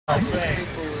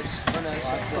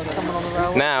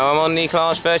Now I'm on the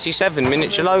class 37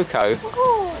 miniature loco.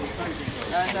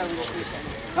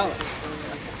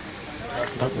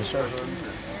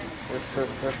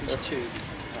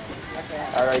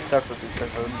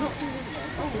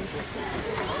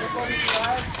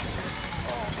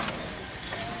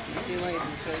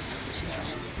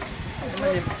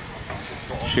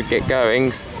 Should get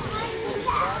going.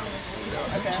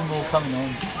 Some more coming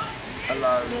on.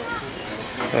 Hello.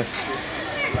 Are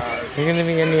there going to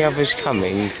be any others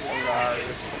coming?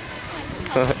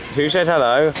 Who said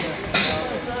hello?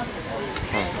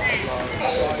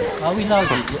 Are we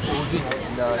loaded?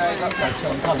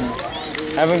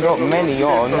 Haven't got many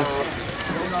on.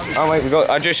 Oh wait,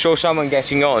 I just saw someone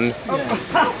getting on.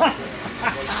 Yeah.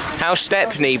 How's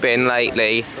Stepney been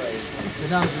lately? The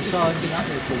numbers have been up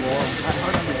there for a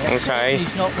while. Okay.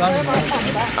 He's not running.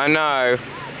 I know.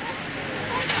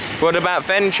 What about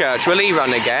Fenchurch? Will he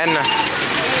run again?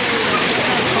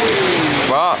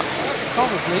 What?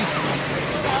 Probably.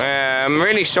 I'm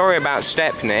really sorry about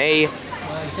Stepney. He's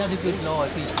had a good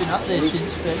life. He's been up there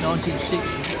since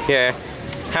 1960. Yeah.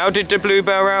 How did the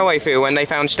Bluebell Railway feel when they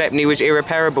found Stepney was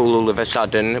irreparable all of a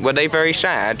sudden? Were they very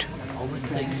sad? I wouldn't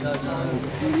think so,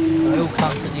 no. They all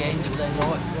come to the end of their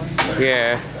life.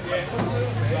 Yeah.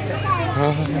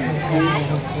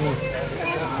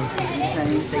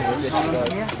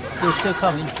 They're still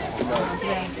coming.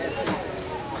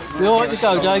 We all right to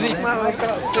go, David? Well, I've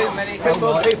got too many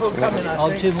people coming.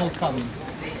 Oh, two more coming.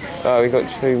 Oh, we got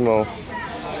two more.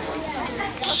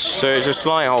 So it's a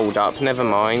slight hold up, never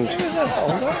mind.